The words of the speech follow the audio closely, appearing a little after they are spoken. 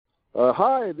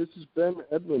Hi, this is Ben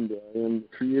Edlund. I am the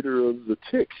creator of The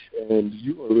Tick, and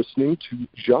you are listening to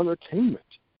Genretainment.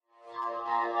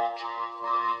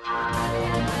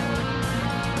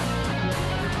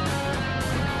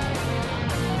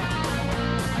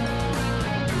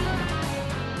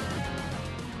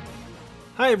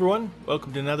 Hi everyone,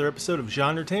 welcome to another episode of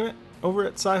Genretainment over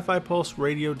at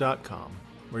SciFiPulseRadio.com.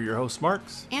 We're your hosts,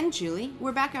 Marks and Julie.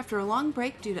 We're back after a long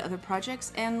break due to other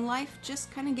projects and life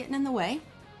just kind of getting in the way.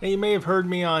 Now, you may have heard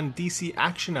me on DC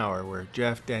Action Hour, where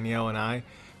Jeff, Danielle, and I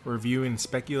were reviewing and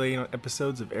speculating on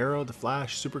episodes of Arrow, The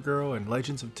Flash, Supergirl, and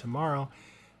Legends of Tomorrow.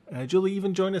 Julie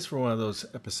even joined us for one of those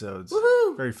episodes.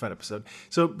 Woohoo! Very fun episode.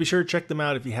 So be sure to check them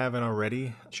out if you haven't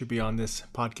already. It should be on this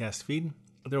podcast feed.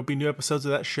 There will be new episodes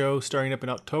of that show starting up in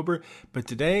October, but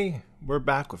today we're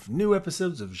back with new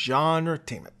episodes of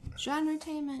Genretainment.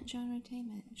 Genretainment.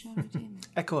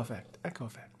 Echo effect.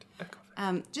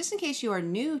 Just in case you are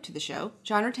new to the show,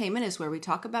 Genretainment is where we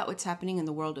talk about what's happening in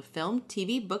the world of film,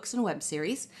 TV, books, and web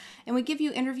series, and we give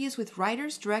you interviews with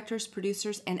writers, directors,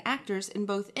 producers, and actors in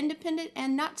both independent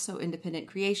and not-so-independent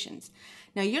creations.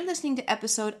 Now, you're listening to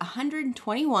episode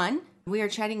 121. We are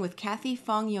chatting with Kathy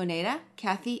Fong Yoneda.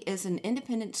 Kathy is an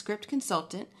independent script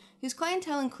consultant whose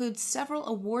clientele includes several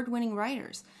award-winning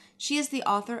writers. She is the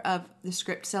author of The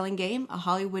Script Selling Game, a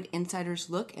Hollywood insider's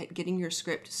look at getting your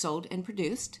script sold and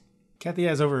produced. Kathy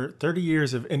has over 30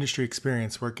 years of industry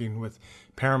experience working with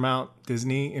Paramount,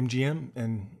 Disney, MGM,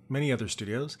 and many other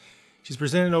studios. She's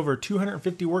presented over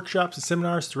 250 workshops and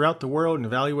seminars throughout the world and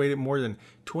evaluated more than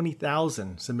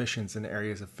 20,000 submissions in the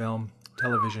areas of film,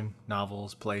 television,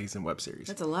 novels, plays, and web series.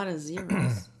 That's a lot of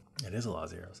zeros. It is a lot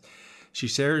of zeros. She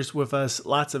shares with us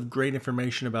lots of great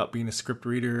information about being a script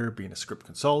reader, being a script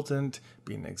consultant,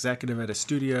 being an executive at a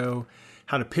studio,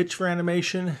 how to pitch for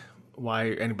animation, why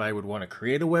anybody would want to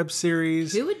create a web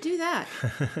series. Who would do that?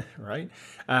 Right?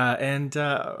 And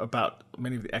about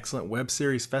many of the excellent web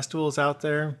series festivals out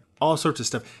there. All sorts of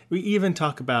stuff. We even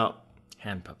talk about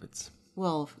hand puppets.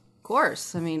 Well, of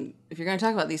course. I mean, if you're going to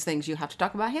talk about these things, you have to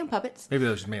talk about hand puppets. Maybe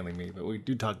that was mainly me, but we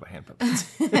do talk about hand puppets.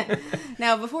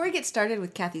 Now, before we get started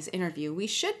with Kathy's interview, we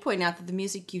should point out that the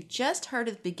music you just heard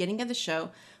at the beginning of the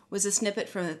show was a snippet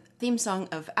from the theme song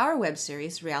of our web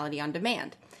series, Reality on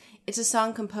Demand. It's a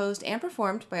song composed and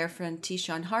performed by our friend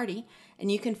Tishon Hardy,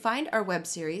 and you can find our web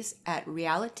series at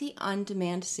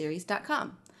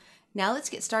realityondemandseries.com. Now let's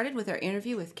get started with our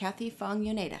interview with Kathy Fong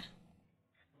Yoneda.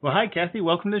 Well, hi, Kathy.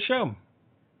 Welcome to the show.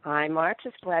 Hi, Mark.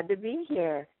 It's glad to be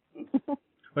here. Well,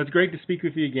 it's great to speak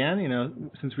with you again,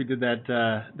 since we did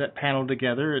that panel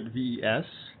together at VES.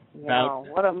 Wow,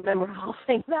 what a memorable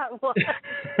thing that was.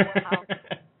 Wow.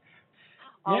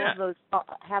 All of those,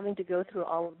 having to go through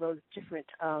all of those different,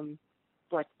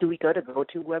 do we go to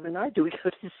GoToWebinar? Do we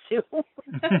go to Zoom?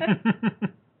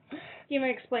 You might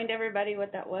explain to everybody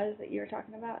what that was that you were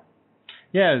talking about.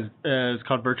 Yeah, it's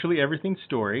called Virtually Everything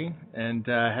Story, and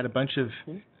had a bunch of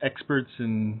experts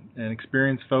and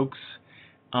experienced folks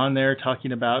on there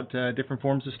talking about different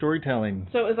forms of storytelling.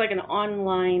 So it was like an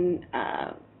online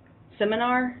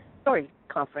seminar? Story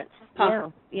conference.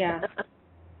 Yeah.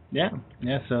 Yeah.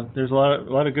 So there's a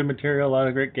lot of good material, a lot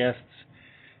of great guests,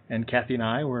 and Kathy and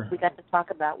I were. We got to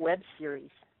talk about web series.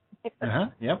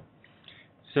 Yep.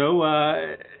 So,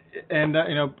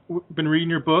 we've been reading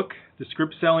your book, The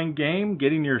Script Selling Game,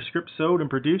 Getting Your Script Sold and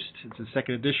Produced. It's the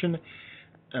second edition.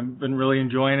 I've been really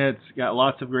enjoying it. It's got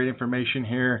lots of great information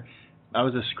here. I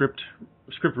was a script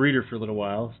reader for a little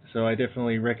while, so I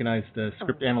definitely recognize the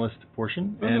script analyst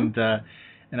portion, and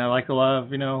I like a lot of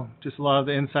just a lot of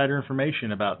the insider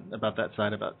information about that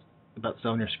side about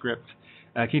selling your script.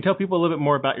 Can you tell people a little bit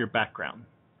more about your background?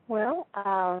 Well,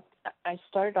 I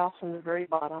started off from the very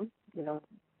bottom,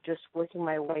 just working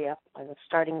my way up. I was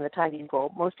starting in the typing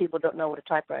goal. Most people don't know what a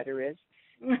typewriter is.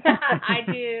 I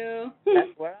do.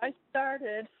 That's where I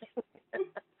started.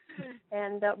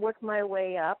 And worked my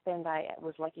way up, and I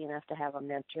was lucky enough to have a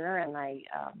mentor, and I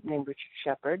named Richard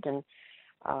Shepard, and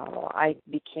I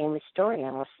became a story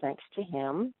analyst thanks to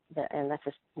him, and that's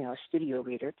a studio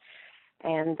reader.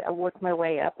 And I worked my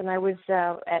way up, and I was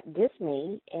at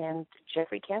Disney, and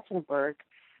Jeffrey Katzenberg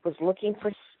was looking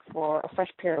for a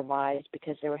fresh pair of eyes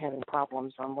because they were having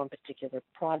problems on one particular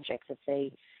project that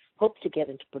they hoped to get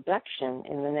into production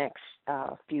in the next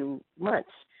few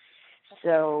months.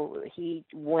 So he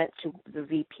went to the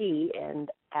VP and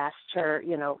asked her,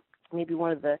 maybe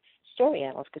one of the story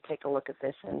analysts could take a look at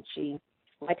this, and she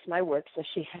likes my work, so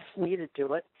she asked me to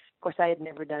do it. Of course, I had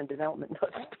never done development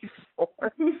notes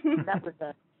before. That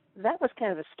was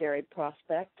kind of a scary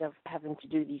prospect of having to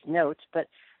do these notes, but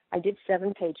I did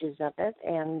 7 pages of it,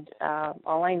 and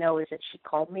all I know is that she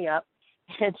called me up,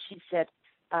 and she said,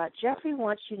 Jeffrey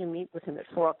wants you to meet with him at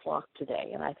 4:00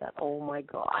 today. And I thought, oh, my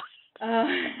gosh. All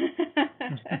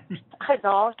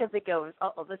I could think of was,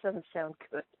 oh, this doesn't sound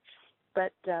good.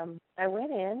 But I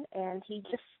went in, and he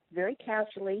just very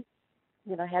casually,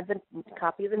 had the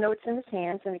copy of the notes in his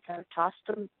hands, and he kind of tossed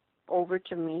them over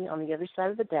to me on the other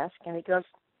side of the desk, and he goes,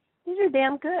 these are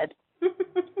damn good.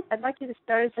 I'd like you to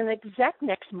start as an exec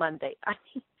next Monday.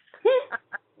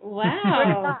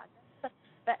 Wow.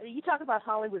 You talk about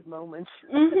Hollywood moments.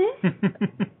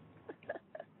 Mm-hmm.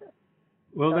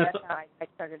 Well, so that's how I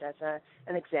started as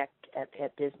an exec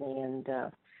at Disney, and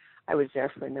I was there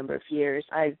for a number of years.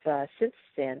 I've since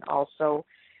then also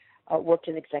worked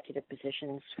in executive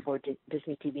positions for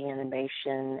Disney TV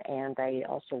Animation, and I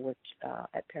also worked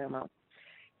at Paramount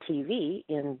TV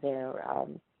in their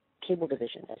cable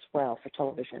division as well for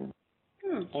television.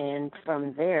 And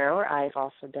from there, I've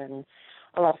also done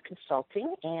a lot of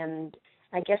consulting, and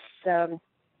I guess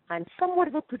I'm somewhat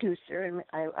of a producer, and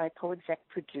I co-exec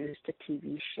produced a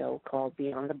TV show called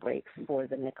Beyond the Break for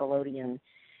the Nickelodeon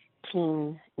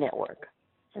Teen Network,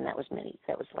 and that was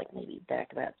like maybe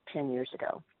back about 10 years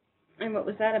ago. And what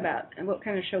was that about? And what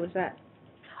kind of show was that?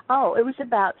 Oh, it was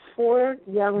about 4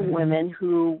 young women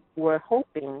who were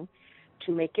hoping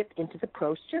to make it into the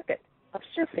pro circuit of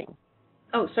surfing.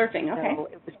 Oh, surfing. Okay.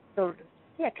 So it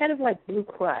was kind of like Blue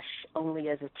Crush, only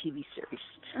as a TV series.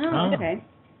 Oh, okay.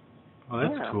 Well,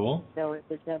 that's cool. So it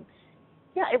was,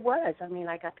 it was. I mean,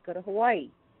 I got to go to Hawaii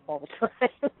all the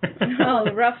time. Oh,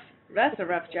 that's a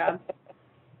rough job.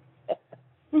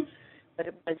 But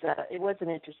it was an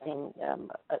interesting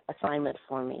assignment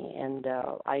for me, and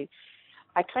I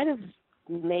kind of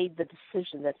made the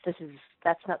decision that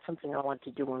that's not something I want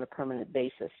to do on a permanent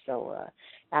basis. So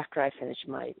after I finished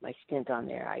my stint on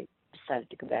there, I decided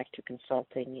to go back to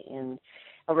consulting. And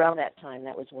around that time,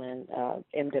 that was when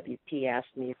MWP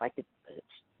asked me if I could,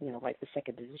 write the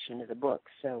second edition of the book.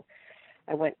 So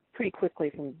I went pretty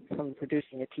quickly from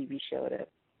producing a TV show to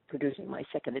producing my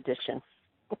second edition.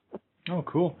 Oh,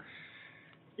 cool.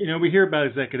 We hear about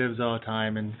executives all the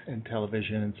time in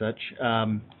television and such.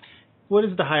 What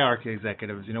is the hierarchy of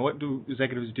executives? What do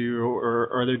executives do, or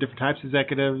are there different types of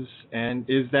executives? And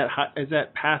is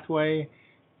that pathway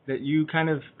that you kind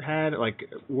of had, like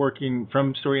working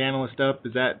from story analyst up?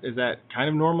 Is that kind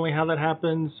of normally how that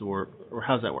happens, or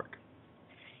how does that work?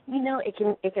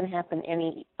 It can happen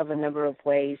any of a number of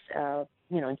ways.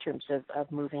 In terms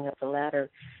of moving up the ladder.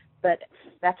 But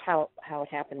that's how it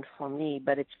happened for me.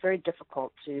 But it's very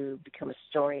difficult to become a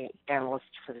story analyst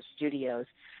for the studios.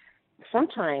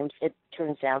 Sometimes it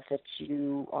turns out that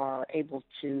you are able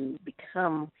to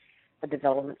become a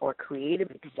development or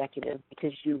creative executive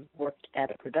because you've worked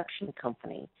at a production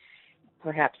company,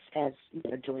 perhaps as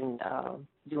doing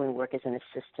work as an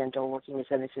assistant or working as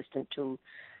an assistant to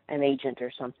an agent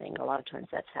or something. A lot of times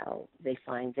that's how they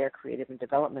find their creative and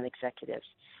development executives.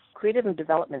 Creative and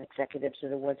development executives are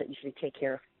the ones that usually take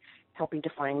care of helping to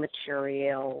find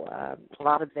material. A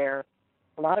lot of their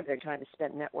time is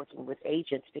spent networking with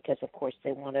agents because, of course,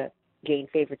 they want to gain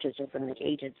favoritism from the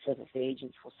agents so that the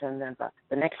agents will send them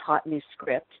the next hot new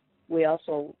script. We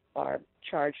also are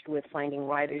charged with finding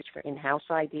writers for in-house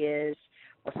ideas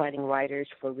or finding writers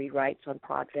for rewrites on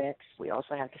projects. We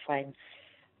also have to find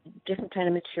different kind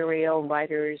of material,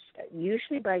 writers,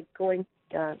 usually by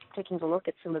taking a look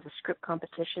at some of the script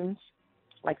competitions,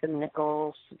 like the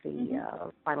Nichols, the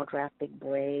Final Draft Big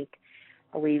Break.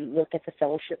 We look at the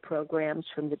fellowship programs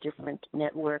from the different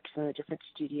networks and the different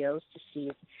studios to see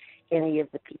if any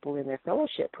of the people in their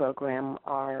fellowship program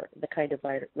are the kind of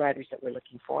writers that we're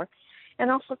looking for. And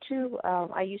also, too,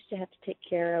 I used to have to take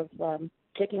care of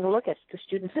taking a look at the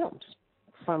student films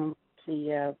from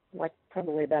the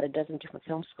probably about a dozen different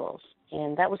film schools.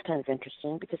 And that was kind of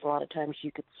interesting because a lot of times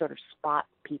you could sort of spot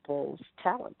people's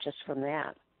talent just from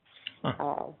that.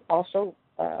 Huh. Also,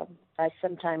 I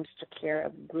sometimes took care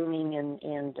of grooming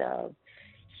and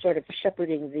sort of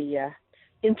shepherding the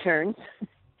interns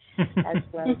as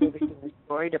well as overseeing the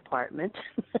story department.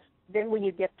 Then when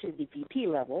you get to the VP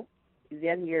level,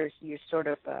 then you're sort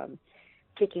of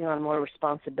taking on more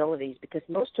responsibilities because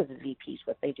most of the VPs,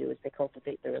 what they do is they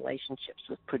cultivate the relationships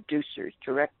with producers,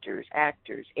 directors,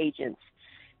 actors, agents,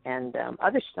 and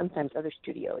sometimes other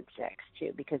studio execs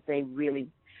too, because they really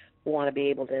want to be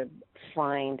able to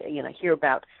find, hear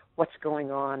about what's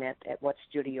going on at what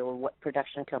studio or what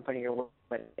production company or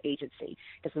what agency.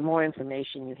 Because the more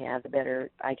information you have, the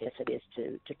better, I guess, it is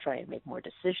to try and make more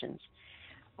decisions.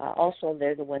 Also,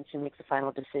 they're the ones who make the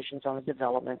final decisions on the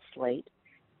development slate.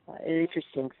 An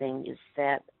interesting thing is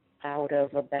that out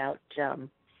of about,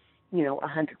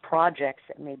 100 projects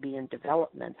that may be in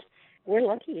development, we're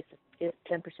lucky if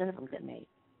 10% of them get made.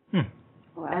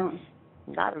 Wow.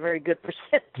 not a very good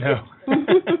percentage. No.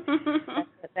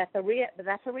 That's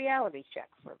a reality check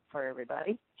for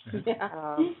everybody.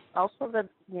 Yeah. Also, the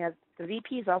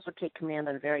VPs also take command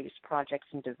on various projects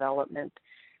in development,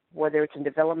 whether it's in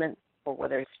development or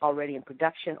whether it's already in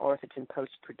production or if it's in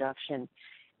post-production.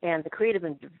 And the creative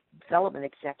and development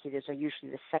executives are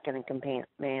usually the second in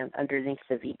command underneath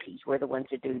the VPs. We're the ones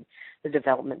that do the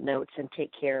development notes and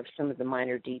take care of some of the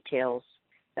minor details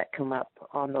that come up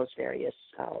on those various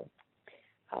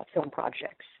film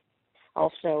projects.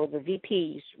 Also, the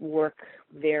VPs work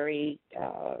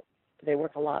they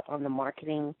work a lot on the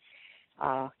marketing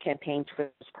campaigns for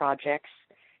those projects.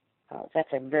 That's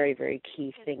a very, very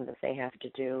key thing that they have to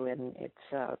do, and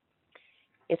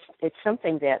it's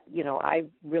something that, I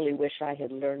really wish I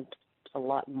had learned a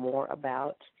lot more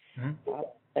about. Mm-hmm.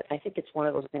 But I think it's one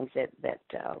of those things that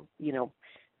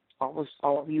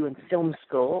all of you in film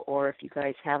school, or if you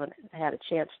guys haven't had a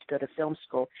chance to go to film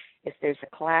school, if there's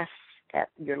a class at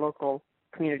your local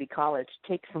community college,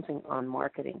 take something on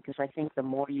marketing, because I think the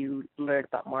more you learn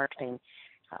about marketing,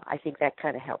 I think that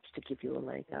kind of helps to give you a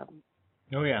leg up.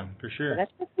 Oh, yeah, for sure. So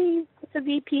that's what the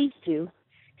VPs do.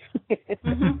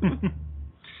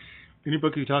 In your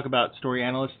book, you talk about story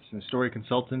analysts and story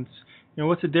consultants.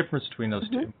 What's the difference between those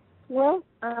two? Well,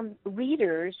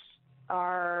 readers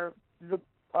are the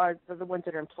ones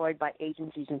that are employed by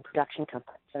agencies and production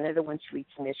companies, and they're the ones who read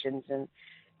submissions. And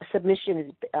a submission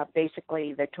is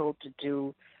basically they're told to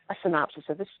do a synopsis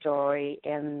of the story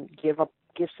and give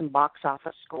some box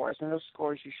office scores, and those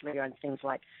scores usually are on things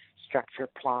like structure,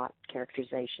 plot,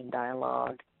 characterization,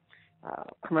 dialogue,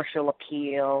 commercial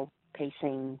appeal,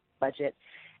 pacing, budget.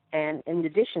 And in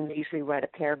addition, they usually write a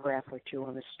paragraph or two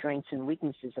on the strengths and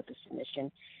weaknesses of the submission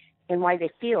and why they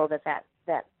feel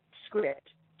that script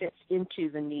fits into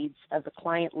the needs of the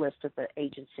client list of the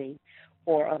agency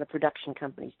or of the production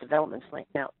company's development plan.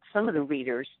 Now, some of the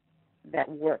readers that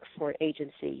work for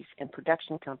agencies and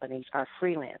production companies are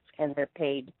freelance, and they're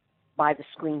paid by the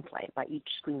screenplay, by each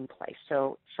screenplay.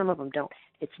 So some of them don't.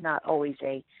 It's not always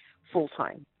a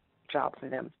full-time job for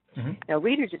them. Mm-hmm. Now,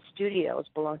 readers at studios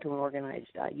belong to an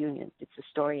organized union. It's the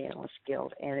Story Analyst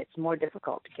Guild, and it's more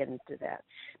difficult to get into that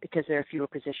because there are fewer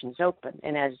positions open.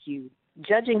 And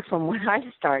judging from when I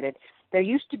started, there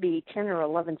used to be 10 or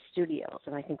 11 studios,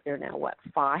 and I think there are now,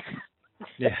 5?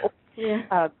 Yeah.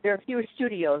 There are fewer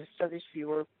studios, so there's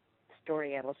fewer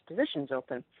story analyst positions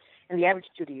open. And the average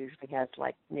studio usually has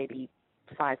maybe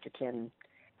 5 to 10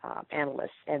 analysts,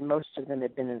 and most of them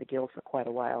have been in the guild for quite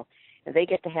a while. And they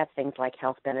get to have things like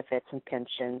health benefits and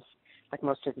pensions, like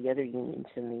most of the other unions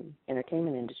in the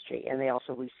entertainment industry. And they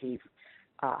also receive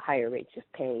higher rates of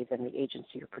pay than the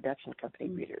agency or production company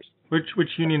readers.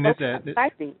 Which union is that?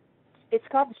 It's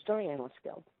called the Story Analyst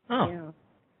Guild. Oh. Yeah.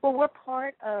 Well, we're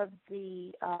part of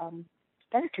the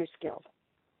Editors Guild.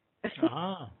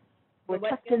 We're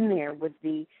tucked in there with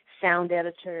the sound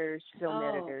editors, film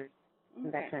editors,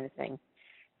 and that kind of thing.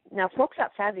 Now, folks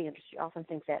outside the industry often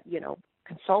think that,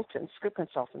 consultants, script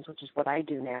consultants, which is what I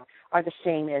do now, are the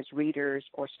same as readers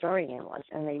or story analysts,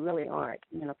 and they really aren't.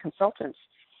 Consultants,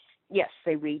 yes,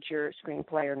 they read your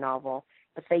screenplay or novel,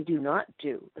 but they do not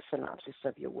do the synopsis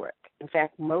of your work. In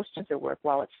fact, most of their work,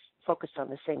 while it's focused on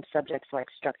the same subjects like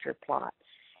structure, plot,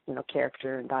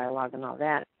 character and dialogue and all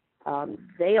that,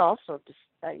 they also just,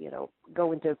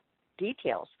 go into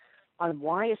details on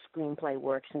why a screenplay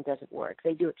works and doesn't work.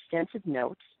 They do extensive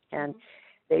notes, and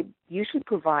they usually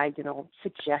provide,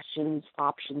 suggestions,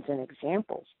 options, and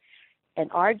examples.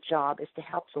 And our job is to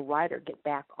help the writer get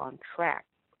back on track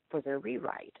for their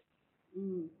rewrite.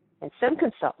 Mm. And some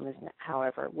consultants,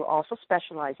 however, will also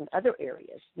specialize in other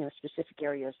areas, specific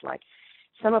areas like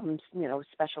some of them,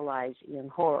 specialize in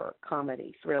horror,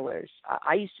 comedy, thrillers.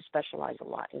 I used to specialize a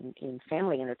lot in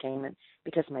family entertainment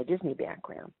because of my Disney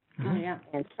background. Oh, yeah.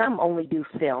 And some only do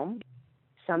film.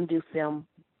 Some do film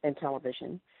and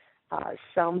television.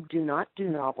 Some do not do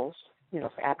novels.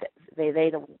 They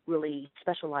don't really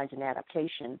specialize in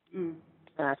adaptation. Mm.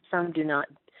 Some do not.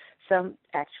 Some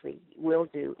actually will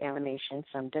do animation.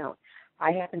 Some don't.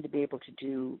 I happen to be able to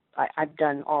do. I've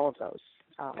done all of those.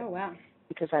 Oh, wow.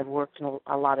 Because I've worked in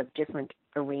a lot of different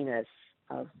arenas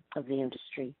of the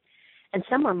industry. And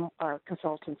some are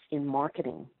consultants in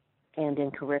marketing and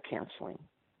in career counseling.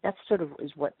 That sort of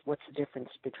is what's the difference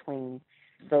between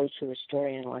those who are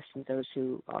story analysts and those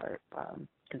who are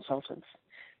consultants.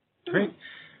 Great.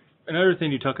 Another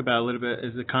thing you talk about a little bit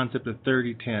is the concept of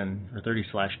 30-10 or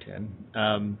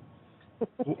 30/10.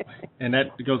 And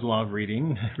that goes along with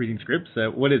reading scripts.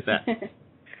 What is that?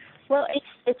 Well,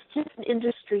 it's just an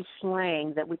industry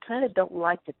slang that we kind of don't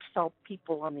like to tell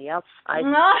people on the outside.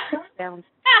 It sounds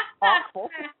awful,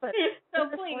 but so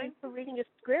it's slang for reading a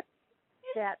script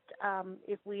that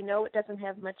if we know it doesn't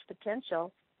have much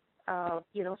potential,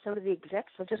 some of the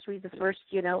execs will just read the first,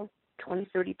 20,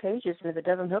 30 pages, and if it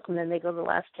doesn't hook them, then they go to the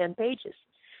last 10 pages.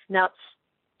 Now,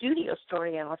 studio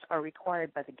story analysts are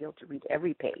required by the Guild to read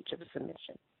every page of a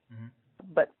submission,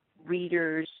 but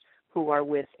readers who are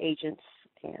with agents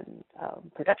and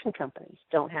production companies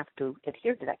don't have to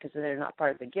adhere to that because they're not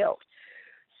part of the Guild.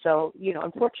 So,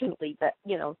 unfortunately, that,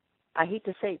 I hate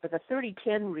to say it, but the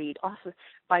 30-10 read also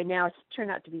by now it's turned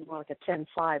out to be more like a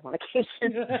 10-5 on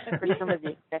occasion for some of the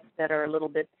execs that are a little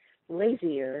bit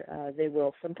lazier. They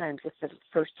will sometimes, if the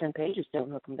first 10 pages don't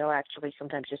hook them, they'll actually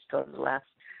sometimes just go to the last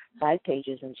 5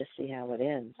 pages and just see how it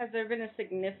ends. Has there been a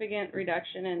significant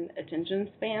reduction in attention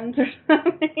spans or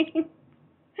something?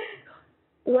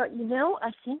 Well,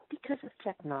 I think because of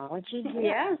technology.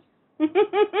 Yeah.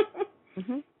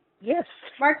 Mm-hmm. Yes.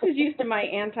 Mark's is used to my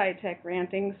anti-tech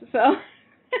rantings, so.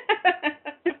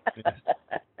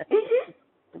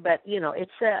 But,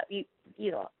 it's,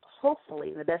 hopefully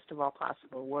in the best of all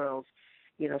possible worlds,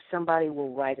 somebody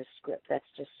will write a script that's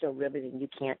just so riveting you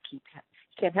can't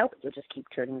help it. You'll just keep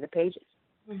turning the pages.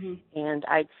 Mm-hmm. And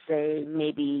I'd say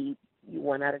maybe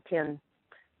 1 out of 10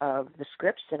 of the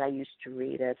scripts that I used to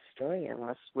read as story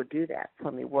analysts would do that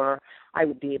for me, where I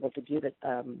would be able to give it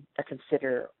a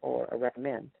consider or a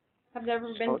recommend. Have there ever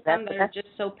been some that are just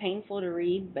so painful to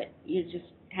read, but you just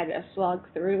had to slog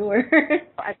through? Or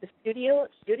at the studio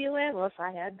analyst,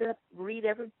 I had to read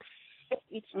every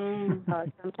page.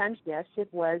 Sometimes, yes, it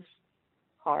was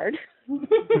hard.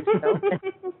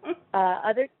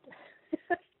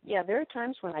 There are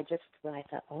times when I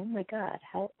thought, oh my God,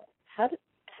 how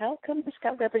come this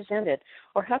got represented,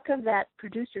 or how come that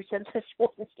producer said such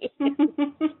one thing?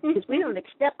 Because we don't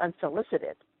accept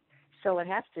unsolicited. So it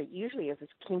has to, usually if it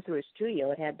came through a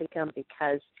studio, it had to come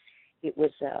because it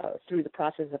was through the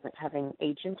process of having an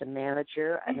agent, a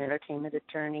manager, an entertainment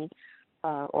attorney,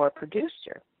 or a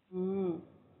producer.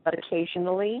 But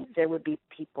occasionally there would be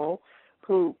people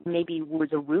who maybe were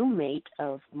the roommate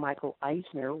of Michael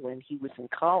Eisner when he was in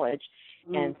college,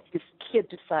 and his kid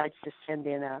decides to send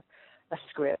in a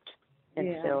script.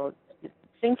 And so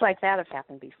things like that have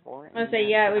happened before. I would say,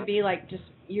 it would be like just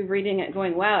you reading it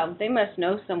going, wow, they must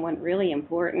know someone really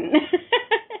important.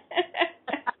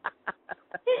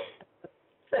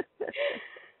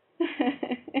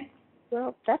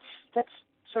 Well, that's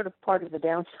sort of part of the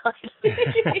downside.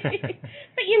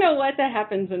 But you know what? That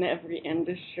happens in every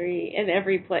industry, in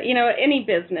every place. Any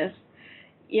business,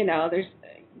 there's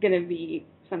going to be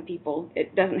some people.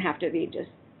 It doesn't have to be just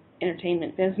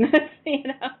entertainment business,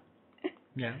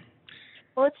 Yeah.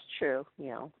 Well, it's true.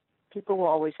 People will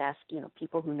always ask.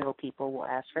 People who know people will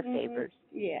ask for favors.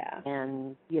 Yeah.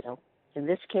 And in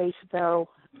this case, though,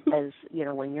 as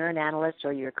when you're an analyst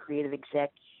or you're a creative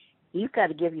exec, you've got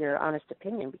to give your honest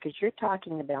opinion because you're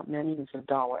talking about millions of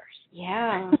dollars.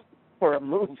 Yeah. For a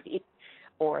movie,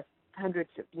 or hundreds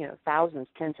of, thousands,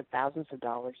 tens of thousands of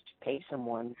dollars to pay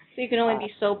someone. So you can only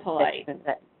be so polite.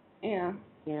 Yeah.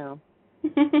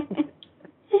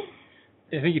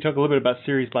 I think you talk a little bit about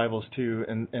series Bibles too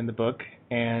in the book,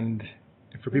 and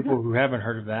for people who haven't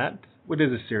heard of that, what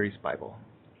is a series Bible?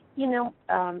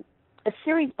 A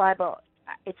series Bible,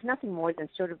 it's nothing more than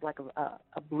sort of like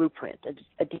a blueprint,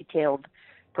 a detailed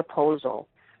proposal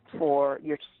for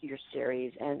your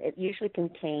series, and it usually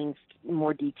contains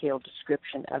more detailed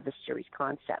description of the series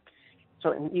concept.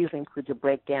 So it usually includes a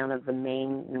breakdown of the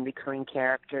main and recurring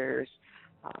characters.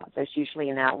 There's usually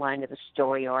an outline of the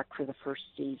story arc for the first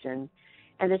season.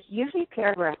 And there's usually a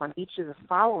paragraph on each of the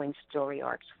following story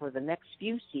arcs for the next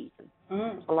few seasons,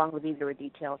 along with either a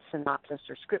detailed synopsis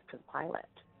or script for the pilot.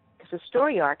 Because the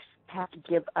story arcs have to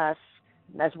give us,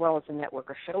 as well as the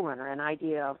network or showrunner, an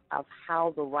idea of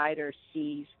how the writer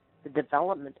sees the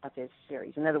development of his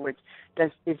series. In other words,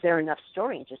 is there enough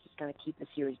story interest that's going to keep the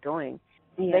series going?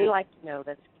 Yeah. They like to know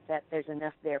that there's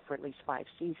enough there for at least 5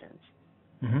 seasons.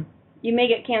 Mm-hmm. You may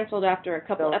get canceled after a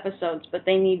couple episodes, but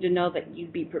they need to know that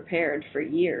you'd be prepared for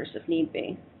years if need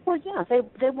be. Well, yeah,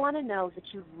 they want to know that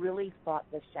you've really thought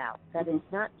this out, that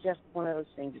it's not just one of those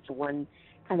things, it's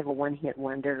kind of a one-hit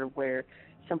wonder where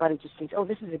somebody just thinks, oh,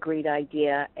 this is a great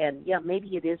idea, and yeah,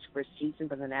 maybe it is for a season,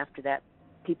 but then after that,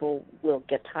 people will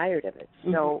get tired of it.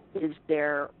 So is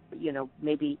there,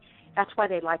 maybe that's why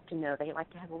they like to know. They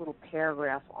like to have a little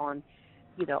paragraph on,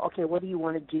 okay, what do you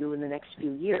want to do in the next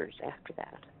few years after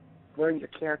that? Where are your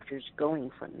characters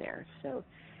going from there? So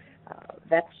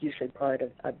that's usually part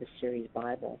of the series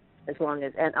Bible, as long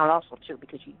as, and also too,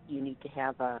 because you need to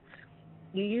have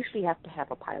you usually have to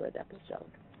have a pilot episode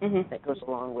that goes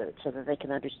along with it, so that they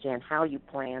can understand how you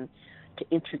plan to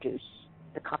introduce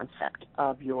the concept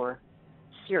of your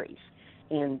series.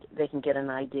 and they can get an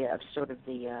idea of sort of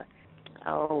the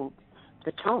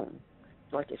tone.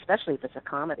 Like, especially if it's a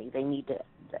comedy, they need to.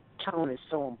 The tone is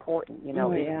so important, you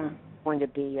know. Oh, yeah. Is it going to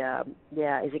be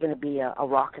is it going to be a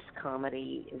raucous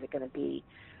comedy? Is it going to be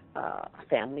a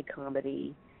family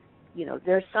comedy? You know,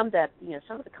 there's some that, you know,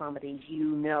 some of the comedies, you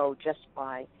know, just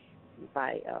by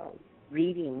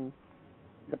reading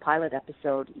the pilot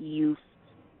episode, you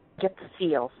get the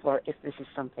feel for if this is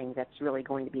something that's really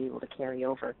going to be able to carry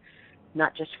over,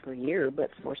 not just for a year, but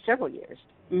for several years.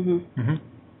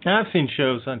 Now, I've seen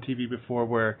shows on TV before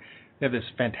where they have this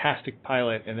fantastic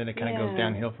pilot, and then it kind of goes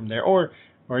downhill from there. Or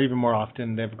even more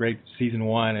often, they have a great season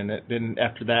one, and then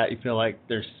after that, you feel like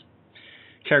there's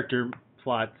character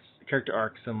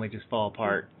arcs suddenly just fall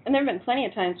apart. And there have been plenty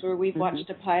of times where we've watched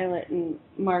a pilot, and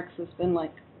Mark's has been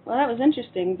like, well, that was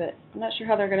interesting, but I'm not sure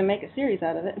how they're going to make a series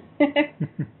out of it.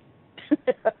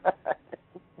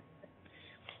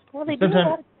 Well, they do a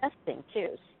lot of testing, too,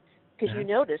 because you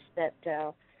notice that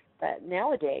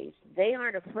nowadays they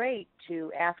aren't afraid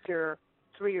to, after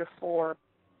 3 or 4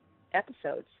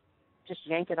 episodes, just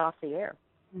yank it off the air.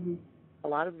 A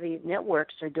lot of the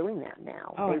networks are doing that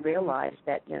now. They realize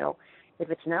that, you know, if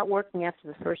it's not working after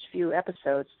the first few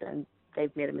episodes, then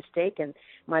they've made a mistake and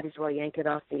might as well yank it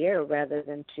off the air rather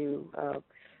than to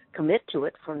commit to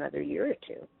it for another year or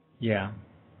two. Yeah.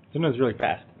 Sometimes really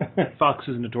fast. Fox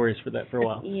was notorious for that for a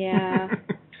while. Yeah.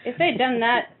 If they'd done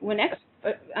that when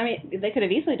they could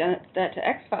have easily done that to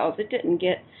X-Files. It didn't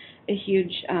get a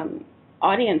huge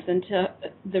audience until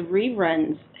the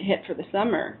reruns hit for the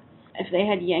summer. If they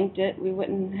had yanked it, we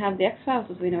wouldn't have the X-Files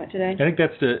as we know it today. I think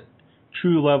that's the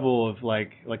true level of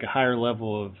like a higher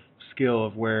level of skill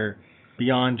of where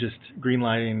beyond just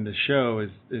greenlighting the show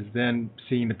is then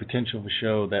seeing the potential of a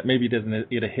show that maybe doesn't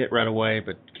get a hit right away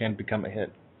but can become a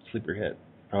hit, sleeper hit,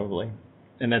 probably.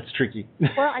 And that's tricky.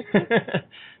 Well, I think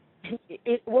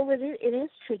it is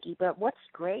tricky, but what's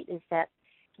great is that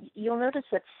you'll notice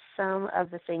that some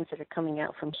of the things that are coming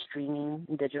out from streaming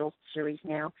and digital series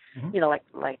now, you know, like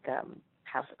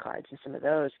House of Cards and some of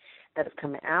those that have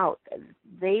come out,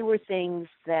 they were things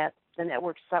that the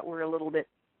networks thought were a little bit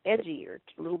edgy or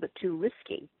a little bit too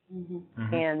risky.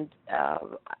 And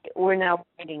we're now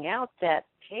finding out that,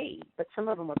 hey, but some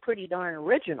of them are pretty darn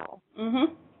original.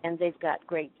 And they've got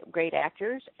great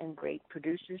actors and great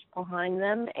producers behind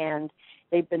them, and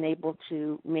they've been able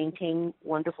to maintain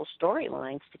wonderful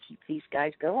storylines to keep these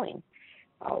guys going.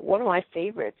 One of my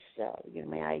favorites,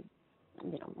 I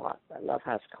love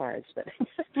House of Cards, but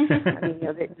I mean, you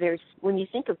know, there's when you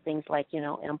think of things like, you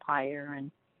know, Empire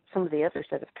and some of the others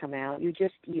that have come out, you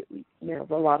know,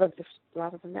 a lot of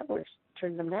the networks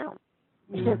turned them down.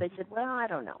 You know, they said, well, I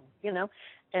don't know, you know,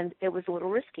 and it was a little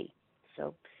risky.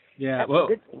 So. Yeah, that's well, a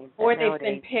good thing, or they've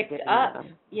been picked up,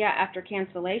 after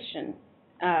cancellation,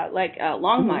 like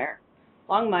Longmire.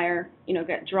 Longmire, you know,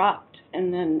 got dropped,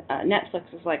 and then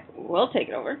Netflix was like, "We'll take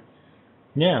it over."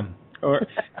 Yeah, or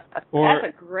that's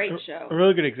a great show. A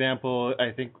really good example,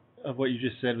 I think, of what you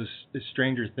just said is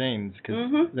Stranger Things,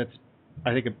 because that's,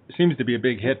 I think, it seems to be a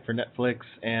big hit for Netflix,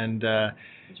 and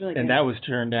really and that was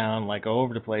turned down like all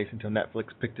over the place until Netflix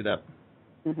picked it up.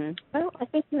 Well, I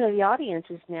think, you know, the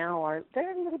audiences now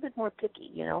they're a little bit more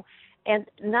picky, you know, and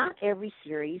not every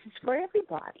series is for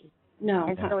everybody. No.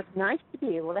 And so it's nice to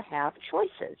be able to have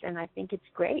choices, and I think it's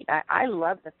great. I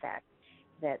love the fact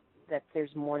that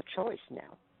there's more choice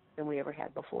now than we ever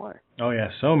had before. Oh, yeah,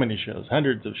 so many shows,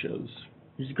 hundreds of shows.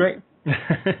 It's great.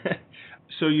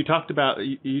 So you talked about,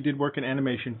 you did work in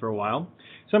animation for a while.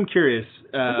 So I'm curious,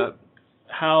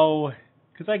 how...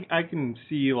 Because I can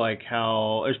see like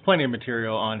how there's plenty of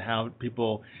material on how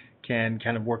people can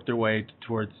kind of work their way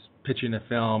towards pitching a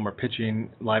film or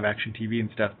pitching live action TV and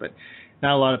stuff, but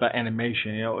not a lot about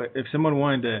animation. You know, if someone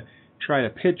wanted to try to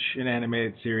pitch an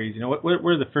animated series, you know, what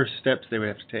are the first steps they would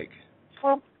have to take?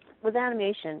 Well, with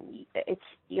animation,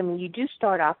 you do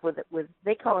start off with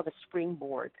they call it a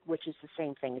springboard, which is the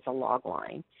same thing as a log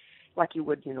line, like you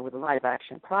would, you know, with a live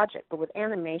action project. But with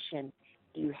animation,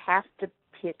 you have to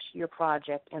pitch your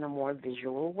project in a more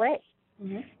visual way.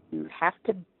 You have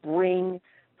to bring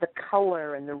the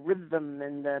color and the rhythm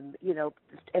and the, you know,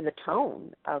 and the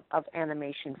tone of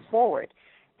animation forward.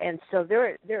 And so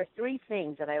there are 3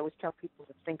 things that I always tell people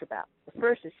to think about. The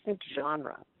first is think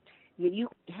genre. You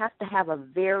have to have a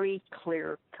very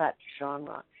clear-cut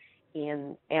genre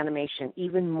in animation,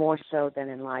 even more so than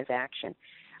in live action.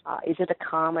 Is it a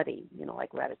comedy, you know,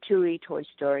 like Ratatouille, Toy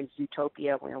Story,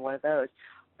 Zootopia, you know, one of those?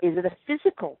 Is it a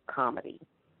physical comedy,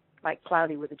 like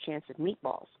Cloudy with a Chance of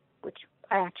Meatballs, which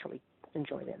I actually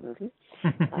enjoy that movie.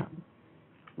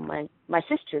 My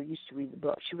sister used to read the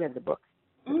book. She read the book.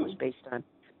 It was based on,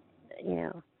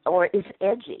 or is it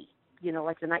edgy? You know,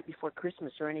 like The Night Before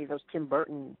Christmas or any of those Tim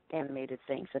Burton animated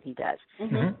things that he does.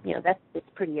 Mm-hmm. You know,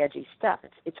 it's pretty edgy stuff.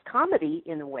 It's comedy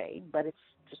in a way, but it's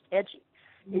just edgy.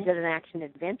 Mm-hmm. Is it an action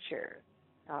adventure,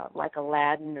 like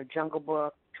Aladdin or Jungle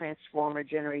Book, Transformer,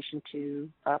 Generation 2?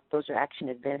 Those are action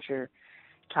adventure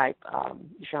type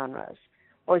genres.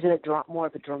 Or is it more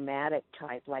of a dramatic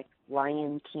type, like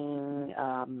Lion King,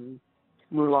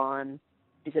 Mulan?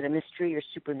 Is it a mystery or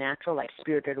supernatural, like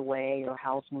Spirited Away or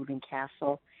Howl's Moving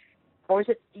Castle? Or is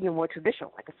it, you know, more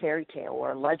traditional, like a fairy tale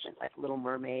or a legend, like Little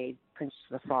Mermaid, Princess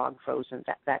of the Frog, Frozen,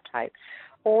 that type?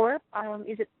 Or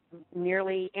is it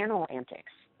merely animal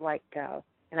antics, like,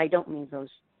 and I don't mean those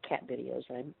cat videos.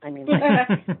 I mean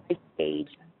like Ice Age,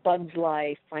 Bug's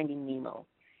Life, Finding Nemo.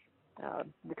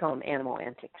 We call them animal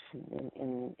antics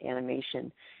in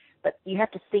animation. But you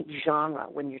have to think genre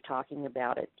when you're talking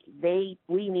about it.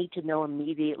 We need to know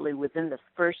immediately within the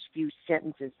first few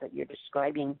sentences that you're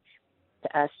describing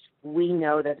to us, we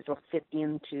know that it'll fit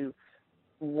into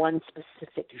one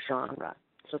specific genre.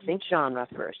 So think genre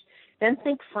first. Then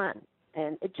think fun.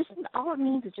 And it just, all it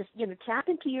means is just, you know, tap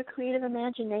into your creative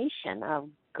imagination.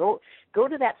 Go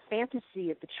to that fantasy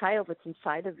of the child that's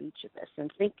inside of each of us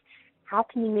and think, how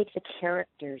can you make the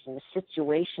characters and the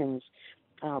situations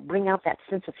bring out that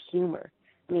sense of humor?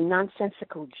 I mean,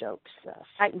 nonsensical jokes,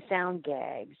 sight and sound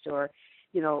gags, or,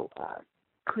 you know,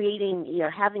 creating, you know,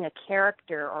 having a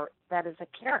character or that is a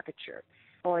caricature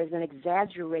or is an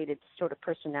exaggerated sort of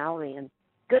personality. And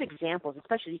good examples,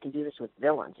 especially you can do this with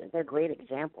villains, and they're great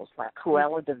examples, like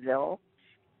Cruella de Vil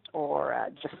or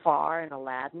Jafar in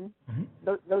Aladdin.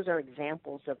 Mm-hmm. Those are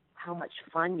examples of how much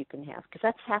fun you can have, because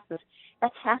that's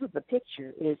half of the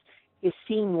picture is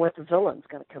seeing what the villain's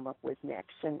going to come up with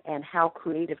next, and how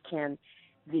creative can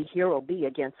the hero be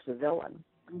against the villain.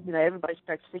 Mm-hmm. You know, everybody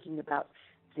starts thinking about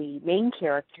the main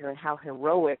character and how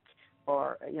heroic,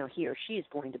 or, you know, he or she is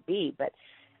going to be, but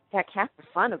heck, half the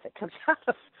fun of it comes out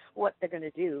of what they're going to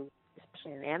do,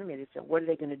 especially in an animated film. What are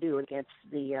they going to do against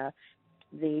the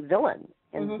villain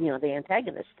and, mm-hmm. you know, the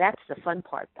antagonist? That's the fun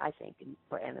part, I think,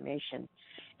 for animation.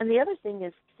 And the other thing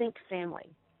is think family.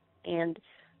 And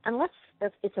unless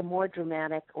it's a more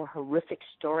dramatic or horrific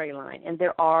storyline, and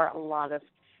there are a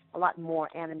lot more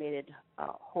animated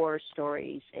horror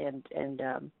stories and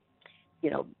you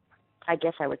know, I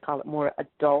guess I would call it more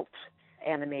adult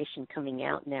animation coming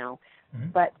out now. Mm-hmm.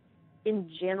 But in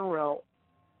general,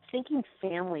 thinking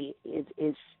family is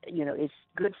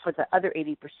good for the other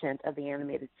 80% of the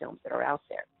animated films that are out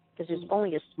there, because there's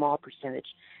only a small percentage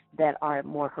that are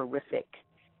more horrific,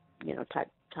 you know, type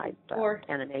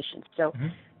animation. So,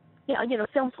 mm-hmm. you know,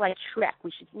 films like Shrek,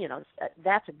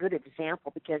 that's a good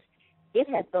example, because it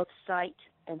had both sight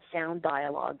and sound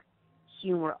dialogue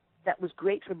humor that was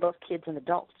great for both kids and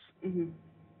adults. Mm-hmm.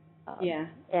 Yeah.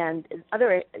 And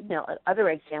other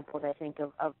examples, I think,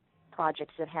 of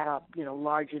projects that had a, you know,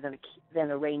 larger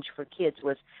than a range for kids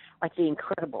was like The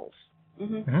Incredibles,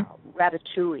 mm-hmm.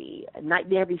 Ratatouille,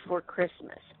 Nightmare Before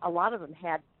Christmas. A lot of them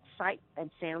had sight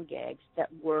and sound gags that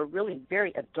were really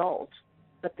very adult,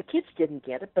 but the kids didn't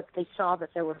get it, but they saw that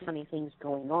there were funny things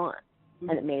going on, mm-hmm.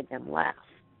 and it made them laugh.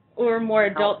 Or more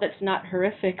adult that's not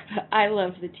horrific, but I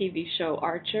love the TV show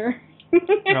Archer.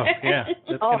 Oh, yeah.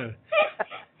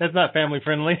 That's not family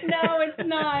friendly. No, it's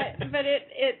not. But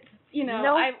it's, you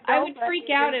know, I would freak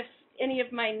out if any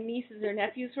of my nieces or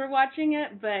nephews were watching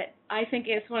it, but I think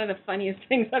it's one of the funniest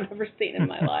things I've ever seen in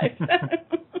my life.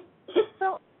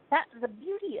 Well, the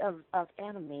beauty of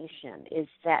animation is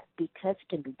that because it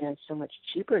can be done so much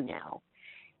cheaper now,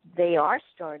 they are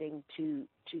starting to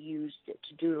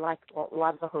do like a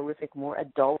lot of the horrific, more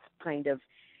adult kind of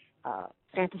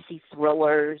fantasy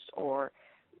thrillers or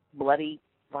bloody,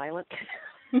 violent.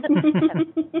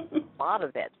 A lot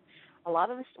of it. A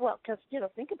lot of this. Well, because, you know,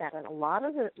 think about it. A lot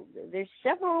of there's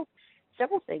several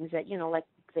things that, you know, like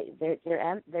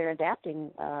they're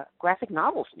adapting graphic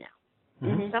novels now.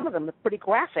 Mm-hmm. Some of them are pretty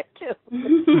graphic too.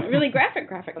 Really graphic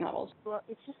novels. Well,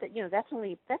 it's just that, you know, that's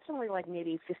only like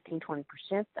maybe 15-20%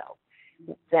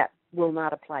 though that will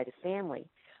not apply to family.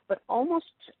 But almost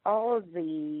all of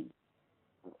the,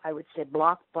 I would say,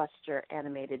 blockbuster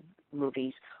animated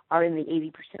movies are in the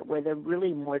 80% where they're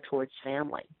really more towards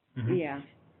family. Mm-hmm. Yeah.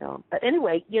 So, but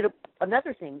anyway, you know,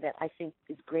 another thing that I think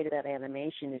is great about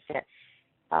animation is that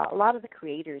a lot of the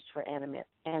creators for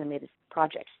animated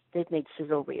projects, they've made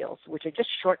sizzle reels, which are just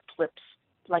short clips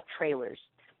like trailers,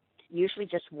 usually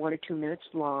just 1 or 2 minutes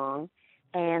long,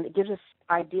 and it gives us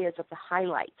ideas of the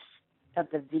highlights of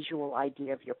the visual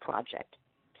idea of your project.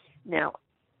 Now,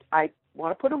 I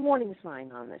want to put a warning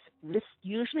sign on this. This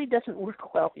usually doesn't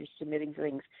work well if you're submitting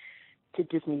things to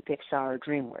Disney, Pixar, or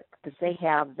DreamWorks because they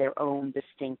have their own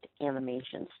distinct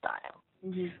animation style.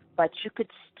 Mm-hmm. But you could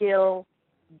still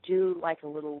do like a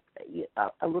little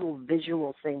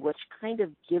visual thing, which kind of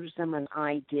gives them an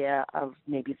idea of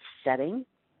maybe the setting,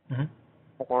 Mm-hmm.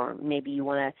 or maybe you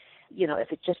want to,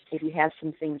 if you have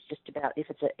some things just about if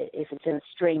it's in a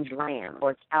strange land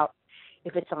or it's out,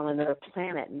 if it's on another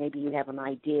planet, maybe you have an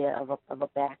idea of a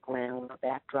background or a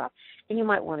backdrop, and you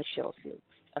might want to show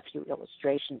a few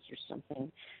illustrations or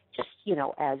something, just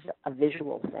as a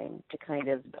visual thing to kind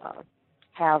of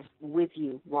have with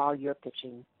you while you're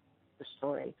pitching the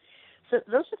story. So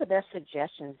those are the best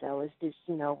suggestions, though, is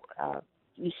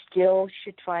you still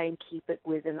should try and keep it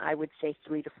within, I would say,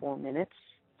 3 to 4 minutes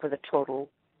for the total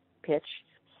pitch.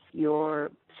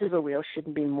 Your sizzle reel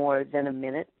shouldn't be more than a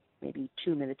minute, maybe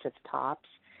 2 minutes at the tops.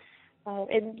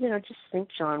 And just think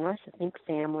genres, think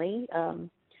family.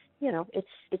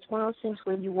 It's one of those things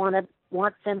where you want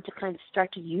them to kind of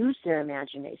start to use their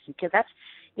imagination, because that's,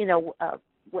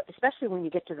 especially when you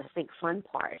get to the think fun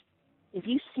part. If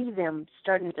you see them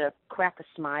starting to crack a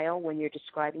smile when you're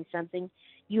describing something,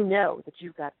 you know that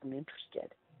you've got them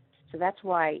interested. So that's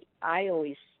why I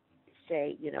always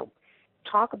say,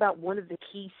 talk about one of the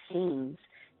key scenes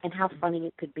and how funny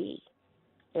it could be.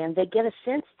 And they get a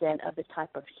sense then of the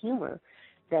type of humor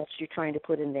that you're trying to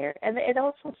put in there. And it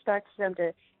also starts them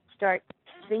to start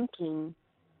thinking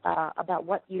about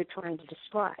what you're trying to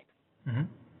describe. Mm-hmm.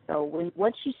 So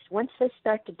once they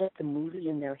start to get the movie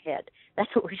in their head,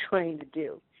 that's what we're trying to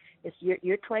do. Is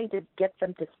you're trying to get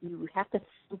them to, you have to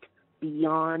think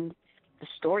beyond the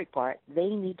story part. They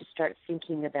need to start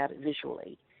thinking about it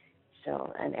visually.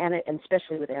 So and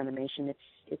especially with animation,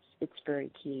 it's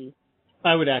very key.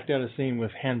 I would act out a scene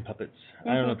with hand puppets. Mm-hmm.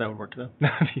 I don't know if that would work though.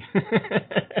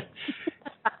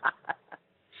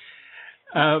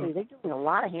 Actually, they're doing a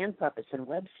lot of hand puppets in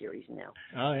web series now.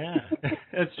 Oh yeah,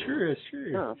 that's true.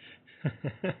 Oh.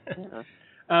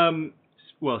 Yeah.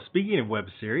 Well, speaking of web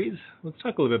series, let's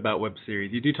talk a little bit about web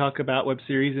series. You do talk about web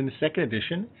series in the second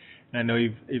edition, and I know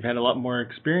you've had a lot more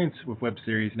experience with web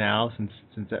series now since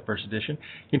that first edition.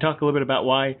 Can you talk a little bit about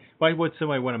why would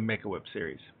somebody want to make a web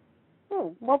series?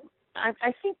 Oh, well,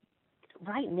 I think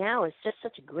right now is just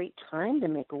such a great time to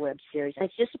make a web series.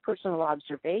 It's just a personal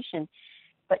observation.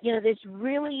 But, there's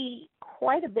really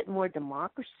quite a bit more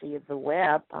democracy of the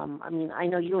web. I mean, I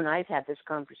know you and I have had this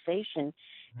conversation,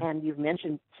 and you've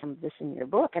mentioned some of this in your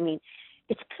book. I mean,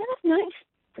 it's kind of nice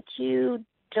that you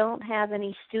don't have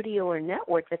any studio or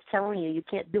network that's telling you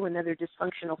can't do another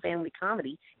dysfunctional family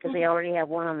comedy because they already have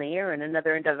one on the air and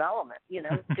another in development.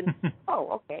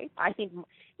 Okay. I think,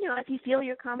 if you feel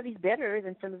your comedy's better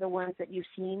than some of the ones that you've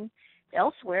seen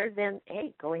elsewhere, then,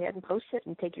 hey, go ahead and post it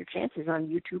and take your chances on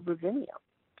YouTube or Vimeo.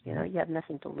 You have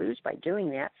nothing to lose by doing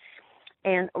that.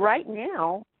 And right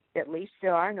now, at least,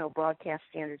 there are no broadcast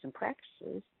standards and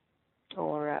practices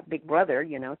or Big Brother,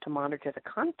 to monitor the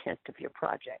content of your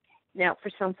project. Now, for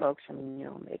some folks, I mean,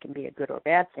 it can be a good or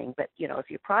bad thing, but, if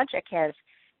your project has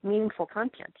meaningful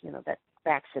content, that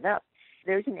backs it up,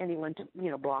 there isn't anyone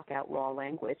to, block out raw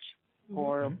language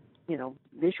or,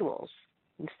 visuals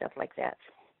and stuff like that.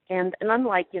 And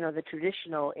unlike, the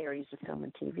traditional areas of film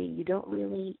and TV, you don't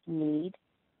really need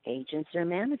agents or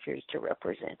managers to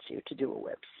represent you to do a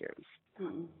web series.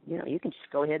 Mm-hmm. You can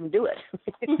just go ahead and do it.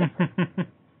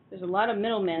 There's a lot of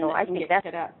middlemen that can get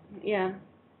cut out. Yeah.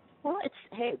 Well,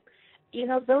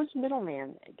 those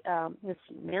middlemen,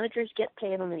 managers get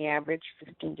paid on the average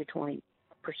 15 to 20%.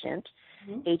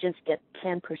 Mm-hmm. Agents get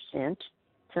 10%.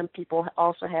 Some people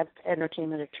also have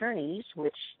entertainment attorneys,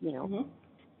 which,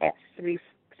 at $300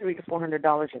 to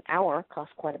 $400 an hour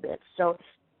cost quite a bit. So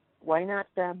why not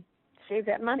save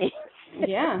that money?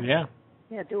 Yeah.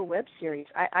 Yeah, do a web series.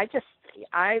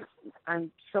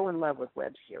 I'm so in love with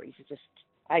web series.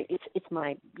 It's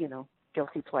my,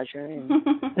 guilty pleasure, and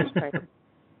just try to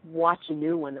watch a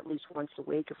new one at least once a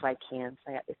week if I can,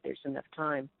 if there's enough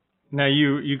time. Now,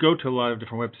 you go to a lot of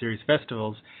different web series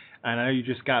festivals, and I know you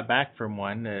just got back from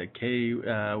one, K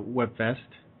Web Fest.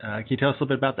 Can you tell us a little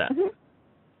bit about that? Mm-hmm.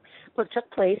 Well, it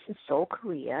took place in Seoul,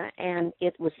 Korea, and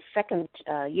it was the second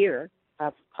year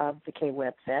of the K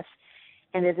Web Fest,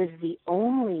 and it is the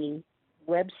only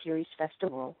web series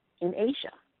festival in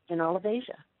Asia, in all of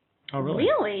Asia. Oh, really?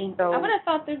 Really? So, I would have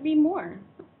thought there'd be more.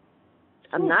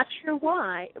 I'm not sure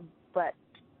why, but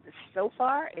so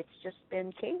far it's just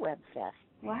been K Web Fest.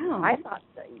 Wow. I thought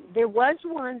there was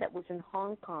one that was in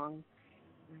Hong Kong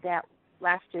that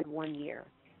lasted 1 year.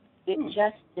 It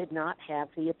just did not have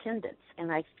the attendance,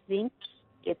 and I think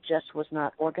it just was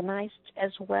not organized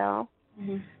as well.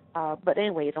 Mm-hmm. But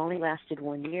anyway, it only lasted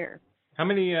 1 year. How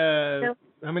many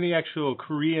actual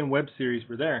Korean web series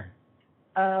were there?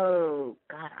 Oh,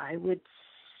 God, I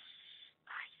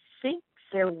think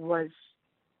there was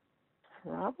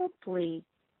probably,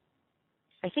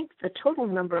 I think the total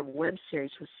number of web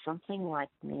series was something like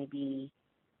maybe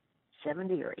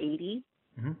 70 or 80.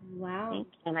 Mm-hmm. Wow. I think.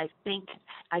 And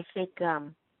I think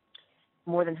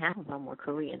more than half of them were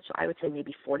Korean. So I would say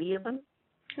maybe 40 of them.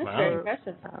 That's Wow. very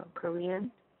impressive.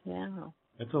 Korean. Yeah.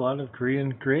 That's a lot of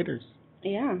Korean creators.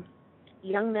 Yeah.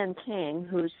 Youngman Kang,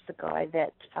 who's the guy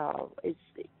that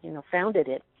founded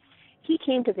it, he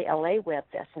came to the LA Web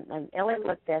Fest, and LA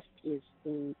Web Fest is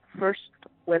the first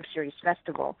web series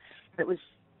festival that was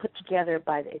put together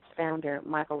by its founder,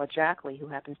 Michael LaJackley, who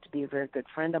happens to be a very good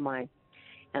friend of mine.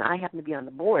 And I happen to be on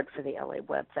the board for the LA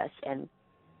Web Fest, and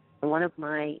one of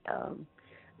my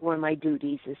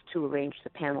duties is to arrange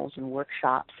the panels and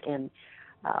workshops, and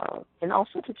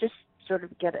also to just sort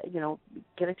of get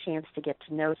a chance to get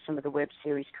to know some of the web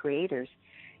series creators.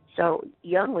 So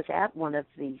Young was at one of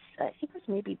these, I think it was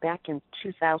maybe back in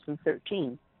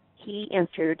 2013. He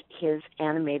entered his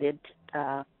animated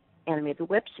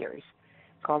web series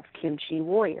called Kimchi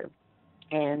Warrior,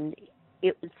 and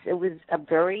it was a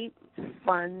very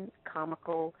fun,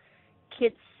 comical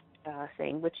kids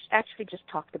thing, which actually just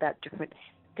talked about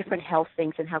different health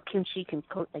things and how kimchi can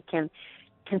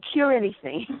cure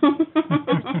anything.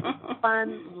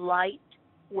 Fun, light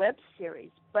web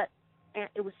series, but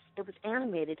it was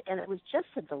animated, and it was just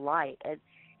a delight.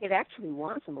 It actually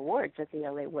won some awards at the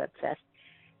LA Web Fest.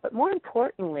 But more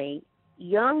importantly,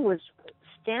 Young was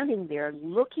standing there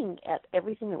looking at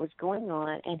everything that was going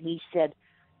on, and he said,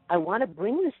 I want to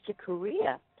bring this to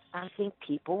Korea. I think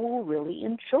people will really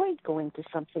enjoy going to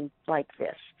something like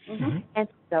this. Mm-hmm. And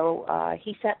so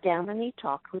he sat down and he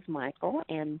talked with Michael,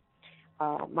 and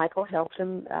Michael helped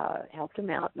him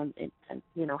out, and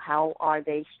how are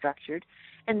they structured.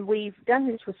 And we've done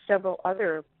this with several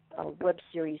other web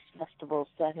series festivals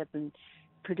that have been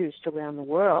produced around the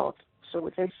world. So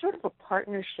there's sort of a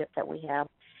partnership that we have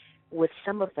with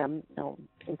some of them,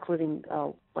 including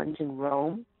ones in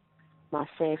Rome,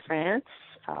 Marseille, France,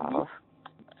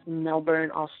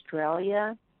 Melbourne,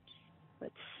 Australia.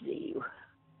 Let's see,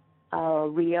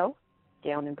 Rio,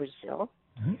 down in Brazil.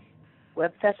 Mm-hmm.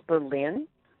 WebFest Berlin,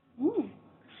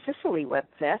 Sicily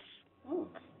WebFest. Oh.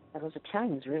 Those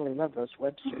Italians really love those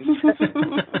web series.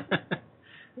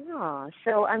 Yeah,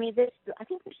 so I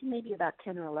think there's maybe about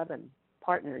 10 or 11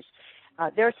 partners.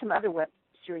 There are some other web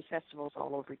series festivals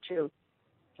all over too.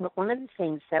 But one of the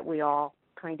things that we all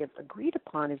kind of agreed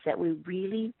upon is that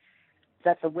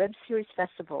that the web series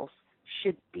festivals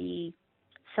should be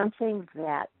something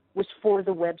that was for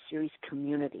the web series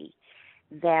community,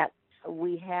 that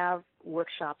we have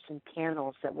workshops and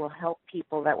panels that will help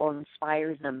people, that will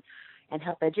inspire them and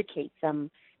help educate them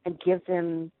and give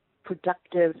them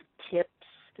productive tips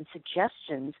and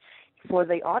suggestions for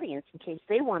the audience in case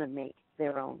they want to make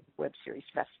their own web series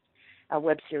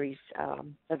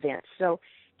event. So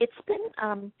it's been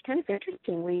kind of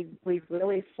interesting. We've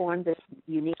really formed this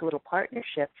unique little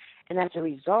partnership, and as a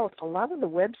result, a lot of the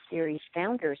web series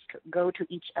founders go to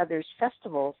each other's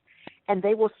festivals, and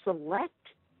they will select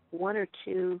one or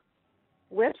two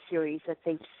web series that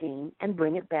they've seen and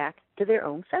bring it back to their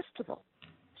own festival.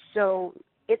 So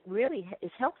it really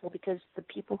is helpful because the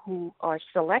people who are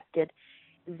selected,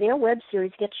 their web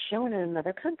series gets shown in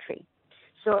another country.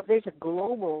 So there's a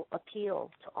global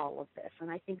appeal to all of this, and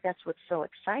I think that's what's so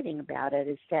exciting about it,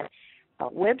 is that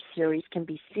web series can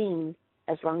be seen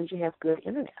as long as you have good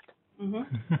internet.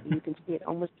 Mm-hmm. You can see it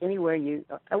almost anywhere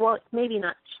well, maybe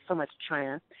not so much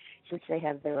China, since they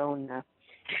have their own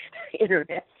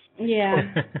internet.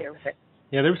 Yeah.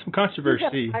 Yeah, there was some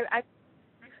controversy.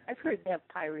 I've heard they have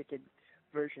pirated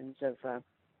versions of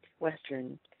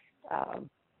Western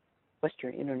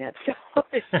internet, so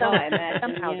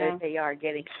somehow they are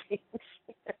getting things.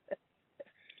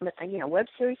 But web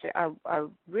series are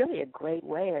really a great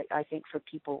way, I think, for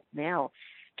people now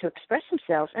to express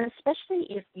themselves, and especially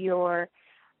if you're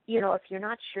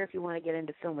not sure if you want to get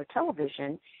into film or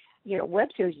television, web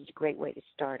series is a great way to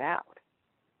start out,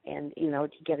 and to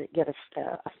get a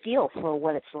feel for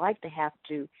what it's like to have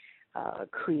to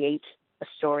create a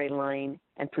storyline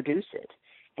and produce it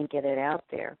and get it out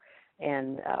there.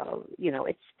 And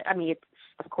it's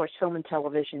of course, film and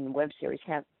television and web series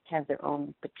have their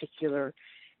own particular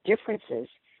differences,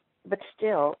 but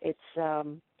still, it's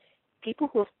people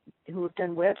who have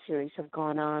done web series have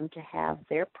gone on to have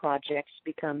their projects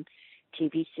become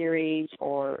TV series,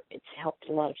 or it's helped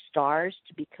a lot of stars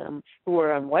who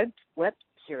are on web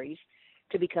series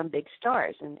to become big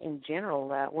stars. And in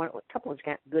general, a couple of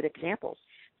good examples.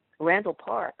 Randall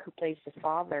Park, who plays the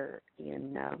father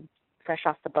in Fresh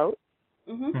Off the Boat,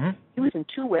 Mhm. Mm-hmm. He was in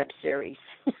 2 web series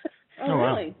Oh,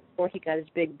 wow. really? before he got his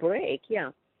big break.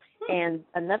 Yeah. And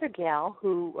another gal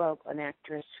an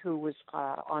actress who was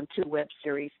on 2 web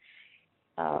series,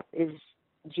 is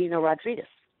Gina Rodriguez,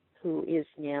 who is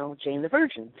now Jane the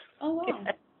Virgin. Oh, wow.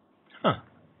 Huh.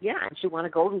 Yeah, and she won a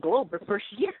Golden Globe her first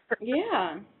year.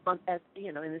 Yeah. In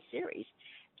the series,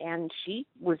 and she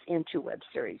was in 2 web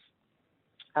series.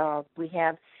 We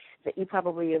have that you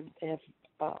probably have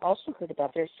also heard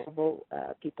about. There's several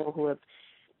people who have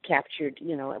captured,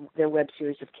 their web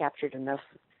series have captured enough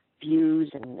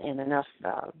views and enough,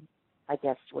 I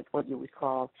guess, what you would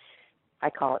call, I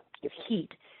call it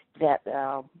heat, that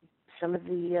some of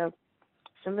the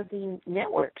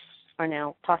networks are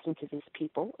now talking to these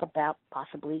people about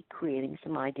possibly creating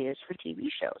some ideas for TV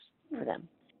shows for them.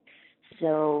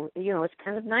 So, it's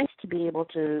kind of nice to be able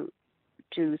to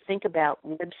think about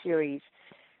web series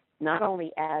not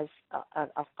only as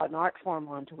an art form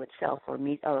onto itself or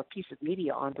a piece of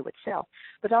media onto itself,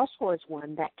 but also as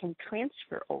one that can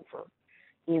transfer over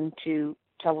into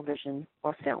television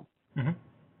or film. Mm-hmm.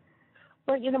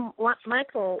 Well,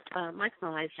 Michael and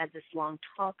I have had this long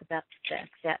talk about the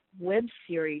fact that web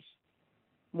series,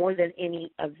 more than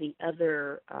any of the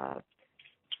other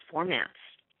formats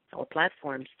or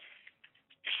platforms,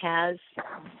 has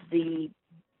the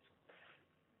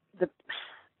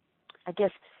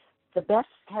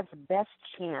best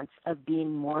chance of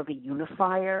being more of a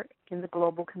unifier in the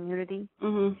global community.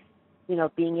 Mhm.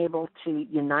 Being able to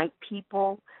unite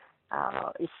people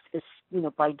is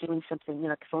by doing something,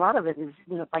 because a lot of it is,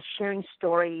 by sharing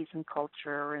stories and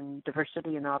culture and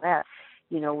diversity and all that.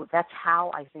 That's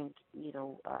how I think,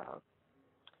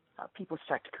 people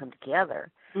start to come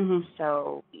together. Mhm.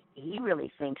 So he really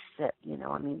thinks that,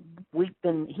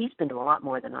 he's been to a lot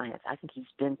more than I have. I think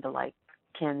he's been to like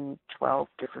 10, 12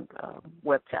 different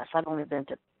web fests. I've only been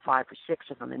to 5 or 6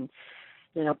 of them, and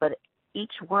but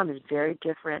each one is very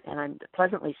different, and I'm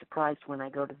pleasantly surprised when I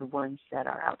go to the ones that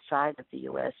are outside of the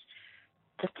U.S.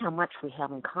 just how much we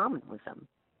have in common with them.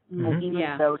 Mm-hmm. And even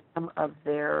Yeah. though some of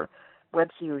their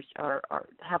web series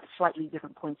have slightly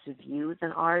different points of view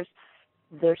than ours,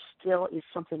 there still is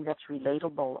something that's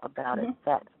relatable about it,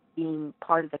 that being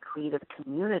part of the creative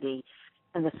community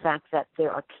and the fact that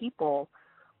there are people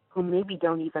who maybe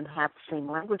don't even have the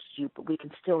same language as you, but we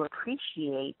can still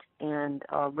appreciate and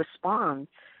respond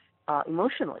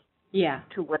emotionally Yeah.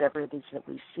 to whatever it is that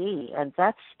we see. And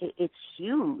it's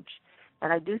huge.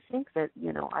 And I do think that,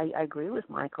 I agree with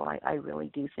Michael. I really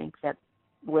do think that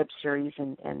web series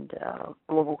and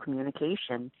global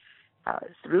communication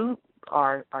through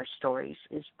our stories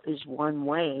is one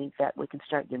way that we can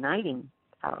start uniting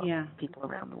people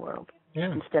around the world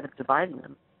instead of dividing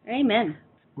them. Amen.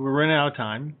 We're running out of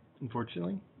time,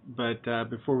 unfortunately. But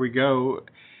before we go,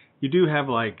 you do have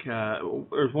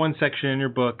there's one section in your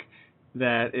book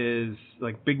that is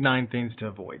like big 9 things to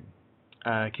avoid.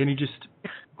 Can you just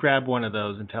grab one of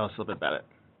those and tell us a little bit about it?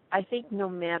 I think no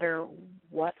matter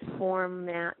what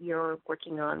format you're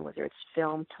working on, whether it's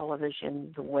film,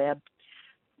 television, the web,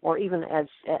 or even as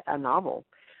a novel,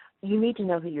 you need to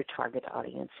know who your target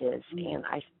audience is. And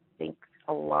I think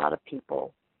a lot of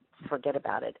people forget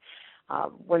about it.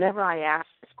 Whenever I ask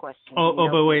this question...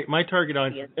 but wait, my target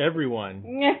audience is everyone.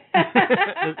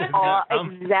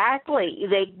 Exactly.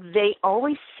 They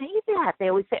always say that. They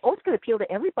always say, it's going to appeal to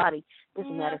everybody.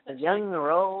 Doesn't matter if they're young or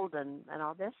old and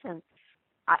all this. And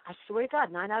I swear to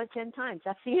God, 9 out of 10 times,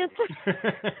 that's the answer.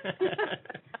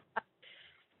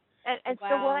 And Wow.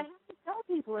 so what I have to tell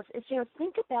people is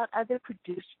think about other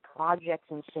produced projects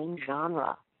in the same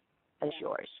genre as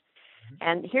yours.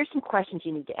 And here's some questions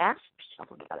you need to ask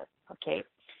yourself about it, okay?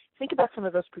 Think about some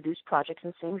of those produced projects in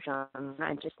the same genre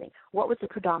and just think, what was the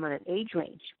predominant age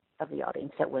range of the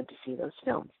audience that went to see those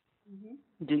films?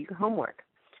 Mm-hmm. Do your homework.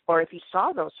 Or if you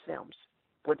saw those films,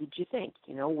 what did you think?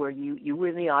 Were you were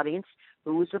in the audience,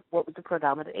 what was the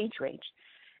predominant age range?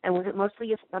 And was it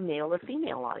mostly a male or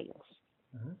female audience?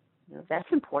 Mm-hmm.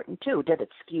 That's important, too. Did it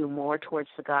skew more towards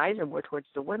the guys or more towards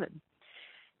the women?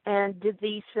 And did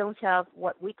these films have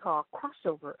what we call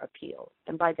crossover appeal?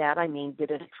 And by that I mean,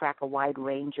 did it attract a wide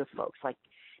range of folks? Like,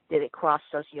 did it cross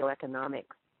socioeconomic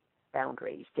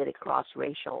boundaries? Did it cross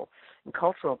racial and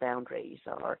cultural boundaries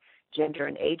or gender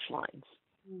and age lines?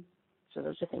 Mm-hmm. So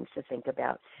those are things to think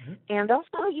about. Mm-hmm. And also,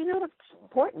 what's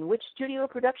important, which studio or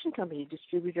production company,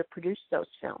 distributor produced those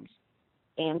films?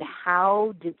 And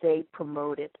how did they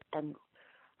promote it, and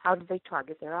how did they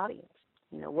target their audience?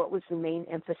 What was the main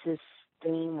emphasis,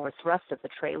 theme, or thrust of the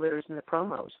trailers and the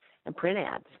promos and print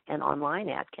ads and online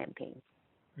ad campaigns?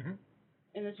 Mm-hmm.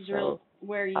 And this is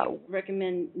where you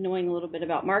recommend knowing a little bit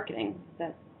about marketing.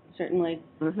 That certainly,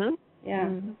 mm-hmm. yeah.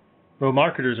 Mm-hmm. Well,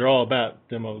 marketers are all about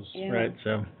demos, right?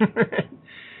 So,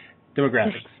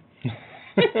 demographics.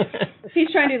 He's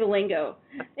trying to do the lingo.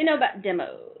 They know about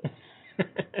demos.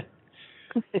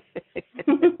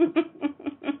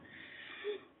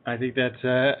 I think that's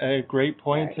a great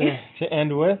point to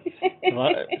end with.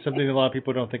 Something a lot of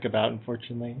people don't think about,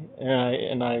 unfortunately,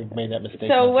 and I made that mistake.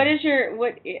 So, what is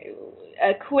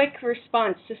a quick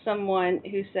response to someone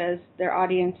who says their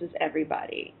audience is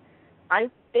everybody?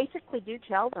 I basically do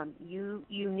tell them you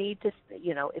need to,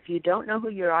 if you don't know who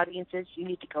your audience is, you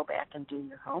need to go back and do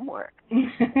your homework.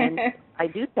 And I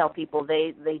do tell people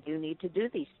they do need to do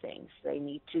these things. They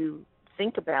need to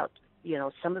think about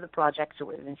some of the projects that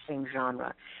were in the same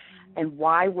genre, and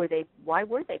why were they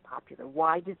popular?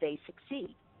 Why did they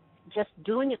succeed? Just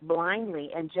doing it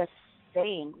blindly and just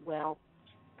saying, well,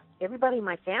 everybody in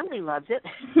my family loves it.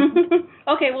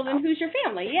 Okay, well then who's your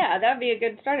family? Yeah, that'd be a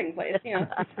good starting place. I mean,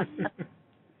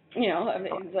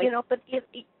 but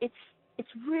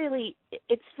it's really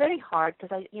very hard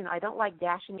because I don't like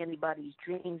dashing anybody's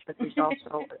dreams, but there's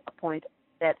also a point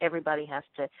that everybody has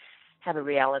to have a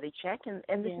reality check, and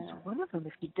this is one of them.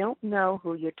 If you don't know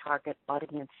who your target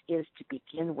audience is to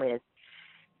begin with,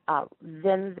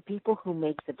 then the people who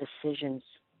make the decisions,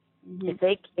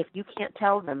 if you can't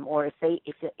tell them, or if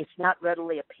it's not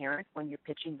readily apparent when you're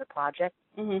pitching the project,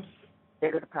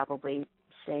 they're going to probably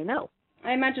say no.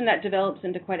 I imagine that develops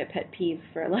into quite a pet peeve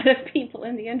for a lot of people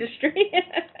in the industry.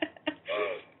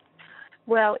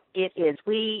 Well, it is.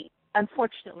 We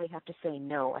unfortunately have to say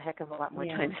no a heck of a lot more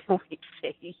times than we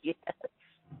say yes.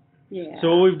 Yeah.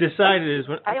 So what we've decided is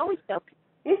I always tell people.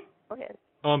 Go ahead.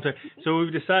 Oh, I'm sorry. So what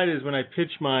we've decided is when I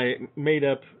pitch my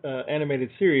made-up animated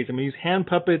series, I'm going to use hand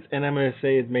puppets, and I'm going to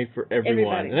say it's made for everyone.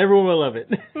 Everybody. And everyone will love it.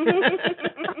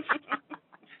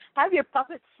 Have your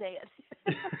puppets say it.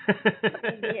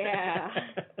 Yeah.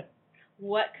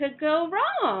 What could go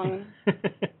wrong?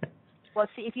 Well,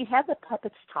 see, if you have the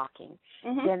puppets talking,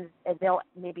 then they'll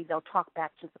talk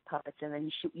back to the puppets, and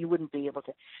then you wouldn't be able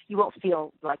to. You won't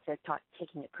feel like they're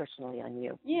taking it personally on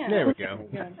you. Yeah. There we go.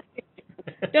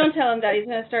 Don't tell him that he's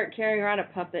going to start carrying around a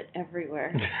puppet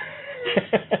everywhere.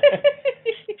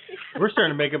 We're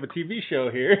starting to make up a TV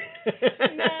show here.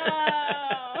 No.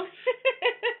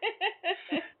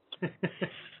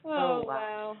 Oh,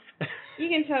 wow. You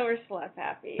can tell we're slap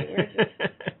happy.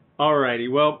 Alrighty.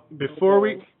 Well, before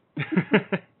we...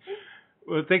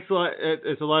 Well, thanks a lot.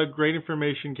 It's a lot of great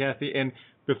information, Kathy. And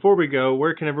before we go,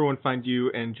 where can everyone find you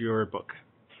and your book?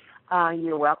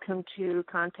 You're welcome to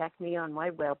contact me on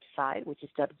my website, which is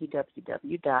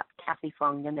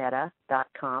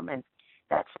www.kathyfonganetta.com, and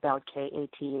that's spelled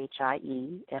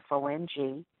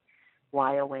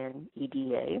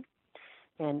KATHIEFONGYONEDA.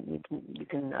 And you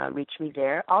can reach me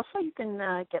there. Also, you can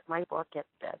get my book at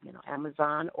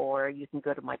Amazon, or you can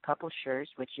go to my publishers,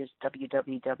 which is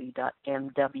www.mwp.com,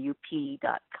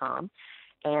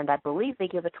 and I believe they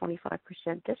give a 25%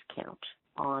 discount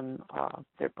on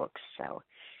their books. So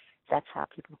that's how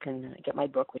people can get my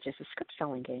book, which is A Script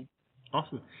Selling Game.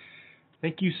 Awesome.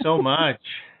 Thank you so much.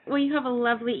 Well, you have a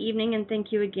lovely evening, and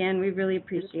thank you again. We really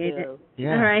appreciate it.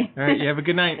 Yeah. All right. All right. You have a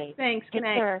good night. Okay. Thanks. Good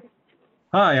night. Care.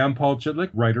 Hi, I'm Paul Chitlick,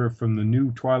 writer from the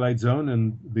new Twilight Zone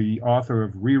and the author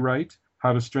of Rewrite,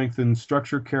 How to Strengthen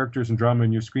Structure, Characters, and Drama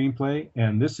in Your Screenplay,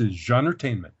 and this is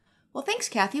Genretainment. Well, thanks,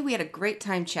 Kathy. We had a great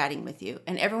time chatting with you,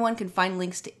 and everyone can find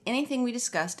links to anything we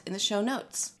discussed in the show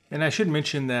notes. And I should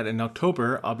mention that in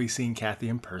October, I'll be seeing Kathy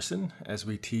in person as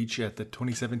we teach at the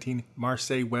 2017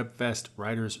 Marseille WebFest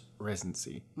Writers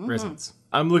Residency.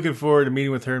 I'm looking forward to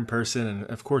meeting with her in person and,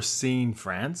 of course, seeing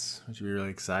France, which will be really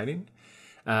exciting.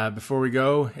 Before we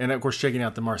go, and of course checking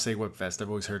out the Marseille WebFest. I've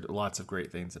always heard lots of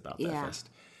great things about that fest.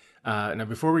 Now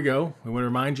before we go, we want to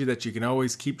remind you that you can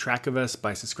always keep track of us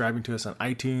by subscribing to us on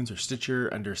iTunes or Stitcher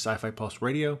under Sci-Fi Pulse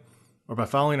Radio, or by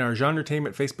following our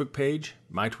Genretainment Facebook page,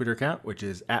 my Twitter account, which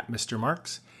is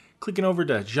 @MrMarks, clicking over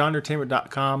to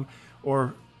genretainment.com,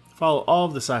 or follow all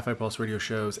of the Sci-Fi Pulse Radio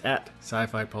shows at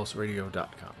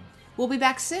scifipulseradio.com. We'll be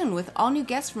back soon with all new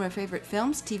guests from our favorite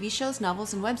films, TV shows,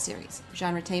 novels, and web series.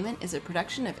 Genretainment is a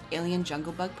production of Alien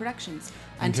Jungle Bug Productions.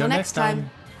 Until next time.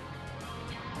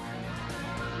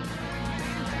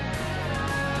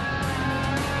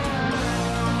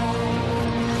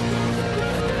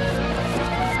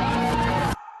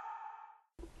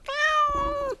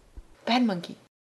 Bad monkey.